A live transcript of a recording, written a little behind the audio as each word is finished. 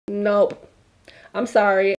Nope. I'm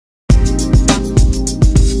sorry.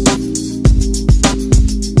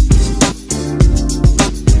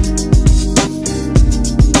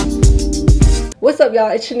 What's up, y'all?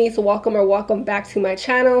 It's Shanice. Welcome back to my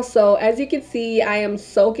channel. So as you can see, I am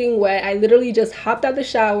soaking wet. I literally just hopped out the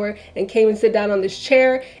shower and came and sit down on this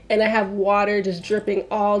chair, and I have water just dripping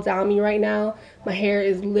all down me right now. My hair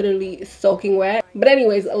is literally soaking wet. But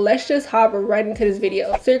anyways, let's just hop right into this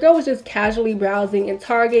video. So your girl was just casually browsing in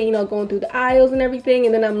Target, you know, going through the aisles and everything,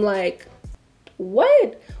 and then I'm like,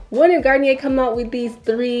 what? When did Garnier come out with these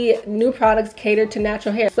 3 new products catered to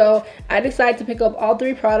natural hair? So I decided to pick up all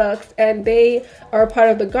 3 products, and they are part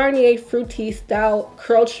of the Garnier Fructis Style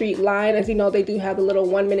Curl Treat line. As you know, they do have the little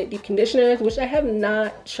 1-minute deep conditioners, which I have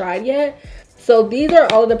not tried yet. So these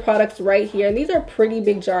are all of the products right here, and these are pretty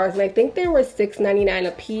big jars, and I think they were $6.99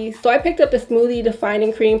 a piece. So I picked up the Smoothie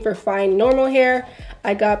Defining Cream for fine normal hair.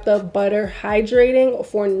 I got the Butter Hydrating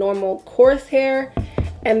for normal coarse hair.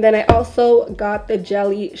 And then I also got the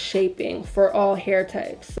Jelly Shaping for all hair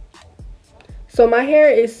types. So my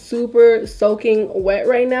hair is super soaking wet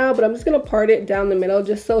right now, but I'm just gonna part it down the middle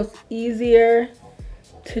just so it's easier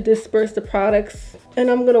to disperse the products.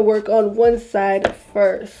 And I'm gonna work on one side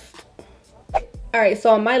first. Alright,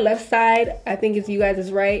 so on my left side, I think as you guys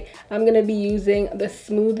is right, I'm gonna be using the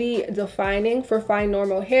Smoothie Defining for fine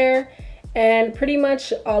normal hair. And pretty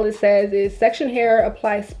much all it says is section hair,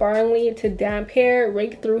 apply sparingly to damp hair,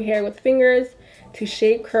 rake through hair with fingers to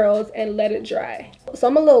shape curls and let it dry. So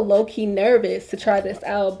I'm a little low-key nervous to try this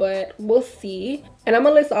out, but we'll see. And I'm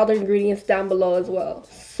gonna list all the ingredients down below as well.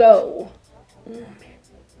 So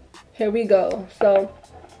here we go. So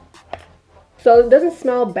it doesn't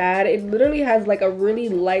smell bad. It literally has like a really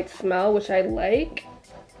light smell, which I like.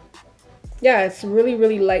 Yeah, it's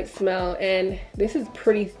really light smell, and this is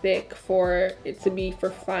pretty thick for it to be for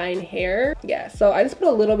fine hair. Yeah, so I just put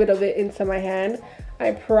a little bit of it into my hand.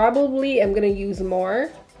 I probably am gonna use more.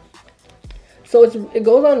 So it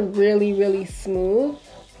goes on really smooth.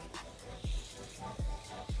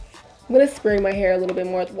 I'm gonna spray my hair a little bit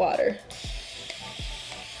more with water.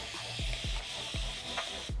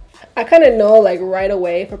 I kind of know like right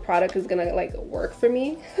away if a product is gonna like work for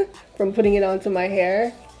me from putting it onto my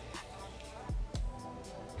hair.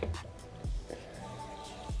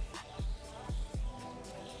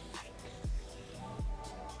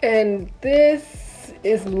 And this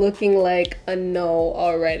is looking like a no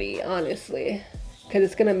already, honestly, because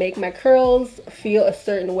it's gonna make my curls feel a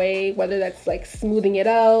certain way, whether that's like smoothing it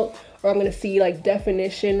out or I'm gonna see like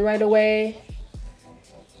definition right away.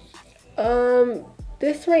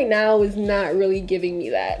 This right now is not really giving me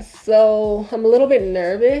that, so I'm a little bit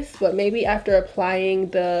nervous, but maybe after applying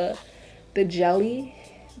the jelly,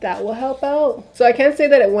 that will help out. So I can say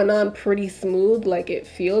that it went on pretty smooth, like it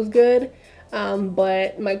feels good.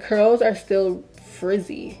 But my curls are still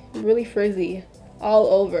frizzy, really frizzy all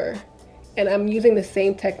over, and I'm using the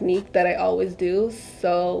same technique that I always do,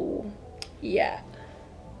 so yeah.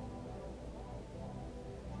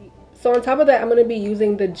 So on top of that, I'm going to be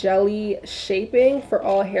using the Jelly Shaping for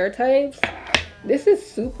all hair types. This is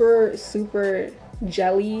super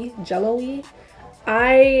jello-y.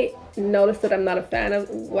 I noticed that I'm not a fan of.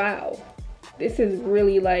 Wow, this is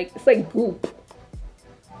really like, it's like goop.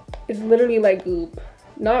 It's literally like goop.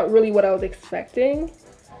 Not really what I was expecting.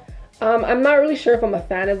 I'm not really sure if I'm a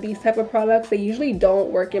fan of these type of products. They usually don't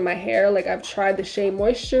work in my hair. Like I've tried the Shea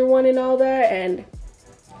Moisture one and all that, and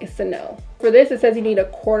it's a no. For this, it says you need a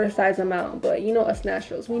quarter size amount, but you know us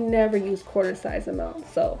naturals, we never use quarter size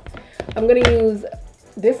amounts. So I'm gonna use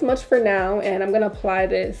this much for now, and I'm gonna apply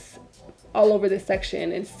this all over this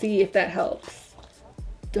section and see if that helps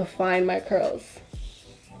define my curls.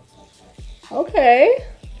 Okay.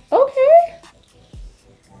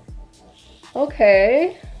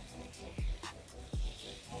 Okay.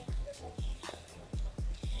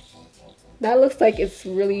 That looks like it's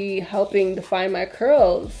really helping define my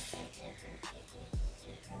curls.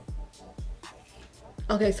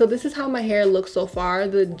 Okay, so this is how my hair looks so far.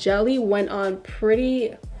 The jelly went on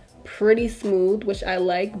pretty smooth, which I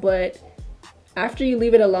like, but after you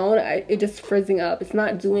leave it alone, it just frizzing up. It's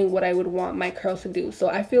not doing what I would want my curls to do. So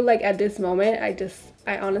I feel like at this moment,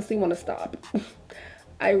 I honestly want to stop.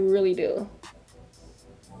 I really do.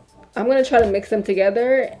 I'm gonna try to mix them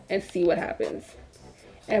together and see what happens.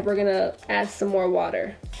 And we're gonna add some more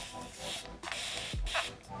water.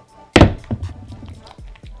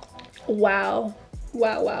 Wow.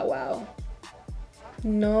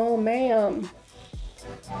 No, ma'am.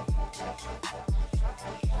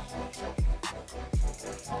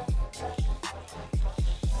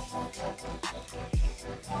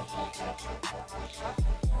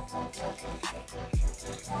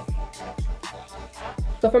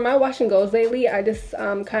 So for my wash and goes lately, I just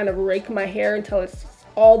kind of rake my hair until it's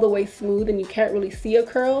all the way smooth and you can't really see a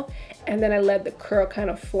curl, and then I let the curl kind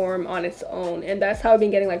of form on its own, and that's how I've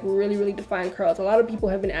been getting like really defined curls. A lot of people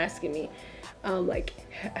have been asking me like,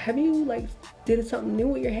 have you like did something new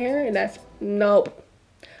with your hair? And that's nope,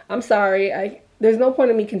 I'm sorry, there's no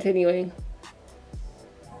point in me continuing.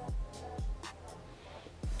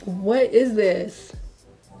 What is this?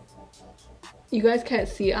 You guys can't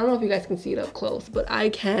see it. I don't know if you guys can see it up close, but I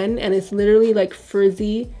can, and it's literally like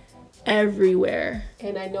frizzy everywhere.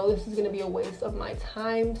 And I know this is gonna be a waste of my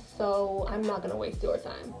time, so I'm not gonna waste your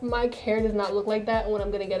time. My hair does not look like that when I'm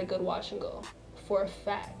gonna get a good wash and go, for a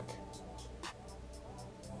fact.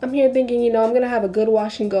 I'm here thinking, you know, I'm gonna have a good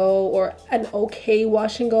wash and go or an okay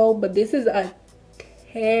wash and go, but this is a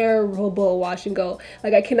terrible wash and go.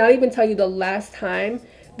 Like, I cannot even tell you the last time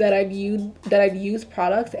that I've used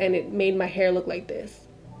products and it made my hair look like this.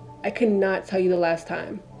 I cannot tell you the last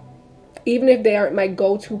time. Even if they aren't my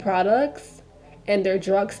go-to products and they're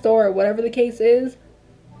drugstore or whatever the case is,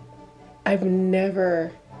 I've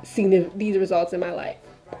never seen these results in my life,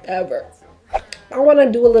 ever. I want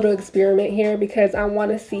to do a little experiment here because I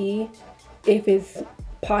want to see if it's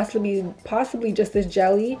possibly just this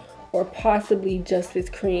jelly or possibly just this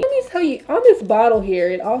cream. Let me tell you, on this bottle here,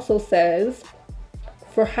 it also says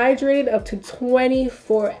for hydrated up to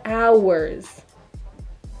 24 hours,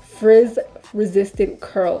 frizz resistant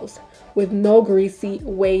curls with no greasy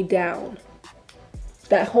way down.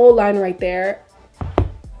 That whole line right there,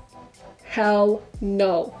 hell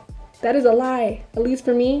no. That is a lie. At least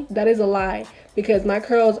for me, that is a lie, because my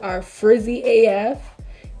curls are frizzy AF.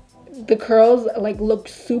 The curls like look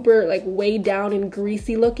super like way down and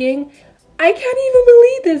greasy looking. I can't even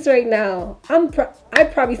believe this right now. I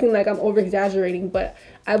probably seem like I'm over exaggerating, but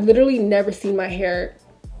I've literally never seen my hair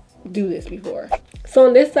do this before. So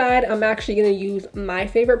on this side, I'm actually gonna use my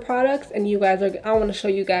favorite products, and I want to show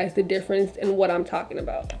you guys the difference in what I'm talking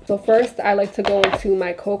about. So first, I like to go into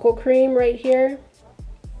my cocoa cream right here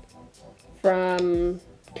from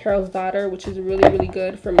Carol's Daughter, which is really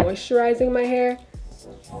good for moisturizing my hair.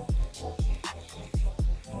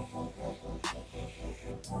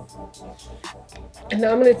 And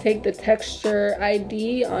now I'm going to take the Texture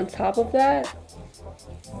ID on top of that.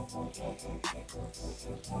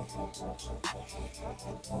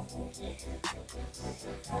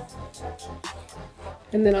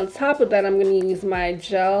 And then on top of that, I'm going to use my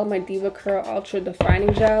gel, my Diva Curl Ultra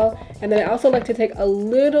Defining Gel. And then I also like to take a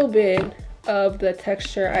little bit of the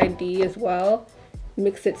Texture ID as well.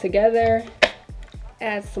 Mix it together,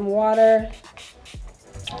 add some water.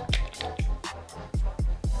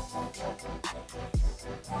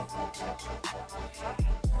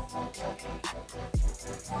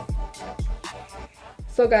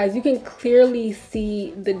 So guys, you can clearly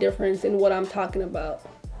see the difference in what I'm talking about.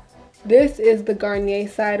 This is the Garnier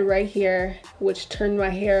side right here, which turned my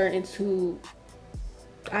hair into,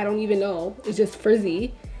 I don't even know, it's just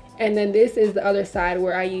frizzy. And then this is the other side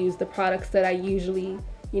where I use the products that I usually,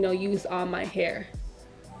 you know, use on my hair.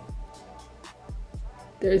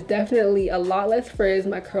 There's definitely a lot less frizz.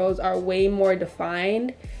 My curls are way more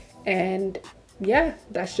defined, and yeah,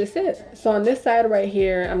 that's just it. So on this side right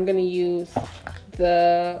here, I'm gonna use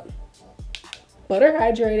the Butter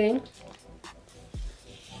Hydrating.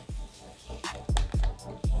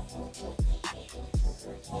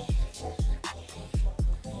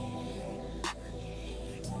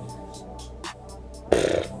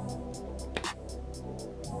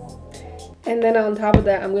 And then on top of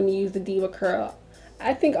that, I'm going to use the Diva Curl.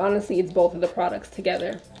 I think honestly it's both of the products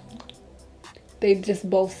together. They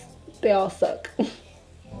all suck.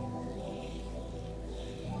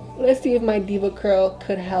 Let's see if my Diva Curl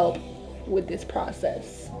could help with this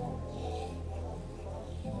process.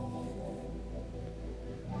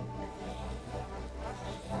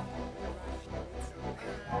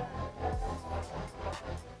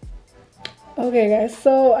 Okay guys,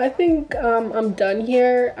 so I think I'm done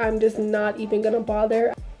here. I'm just not even gonna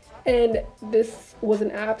bother. And this was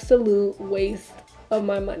an absolute waste of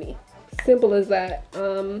my money. Simple as that.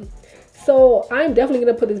 So I'm definitely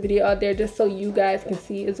gonna put this video out there just so you guys can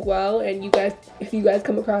see as well. And you guys, if you guys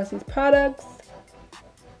come across these products,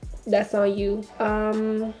 that's on you.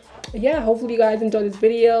 Yeah, hopefully you guys enjoyed this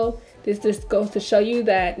video. This just goes to show you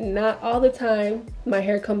that not all the time my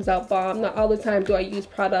hair comes out bomb. Not all the time do I use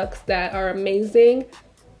products that are amazing.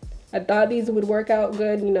 I thought these would work out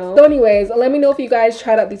good, you know. So anyways, let me know if you guys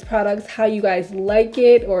tried out these products, how you guys like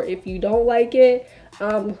it, or if you don't like it.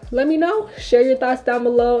 Let me know. Share your thoughts down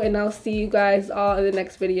below, and I'll see you guys all in the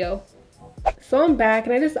next video. So I'm back,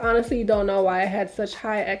 and I just honestly don't know why I had such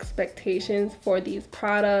high expectations for these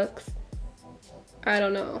products. I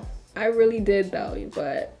don't know. I really did though,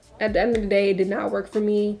 but at the end of the day, it did not work for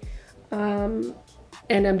me. And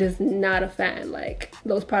I'm just not a fan. Like,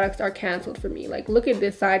 those products are canceled for me. Like, look at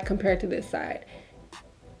this side compared to this side.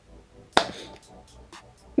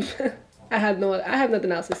 I have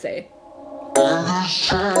nothing else to say.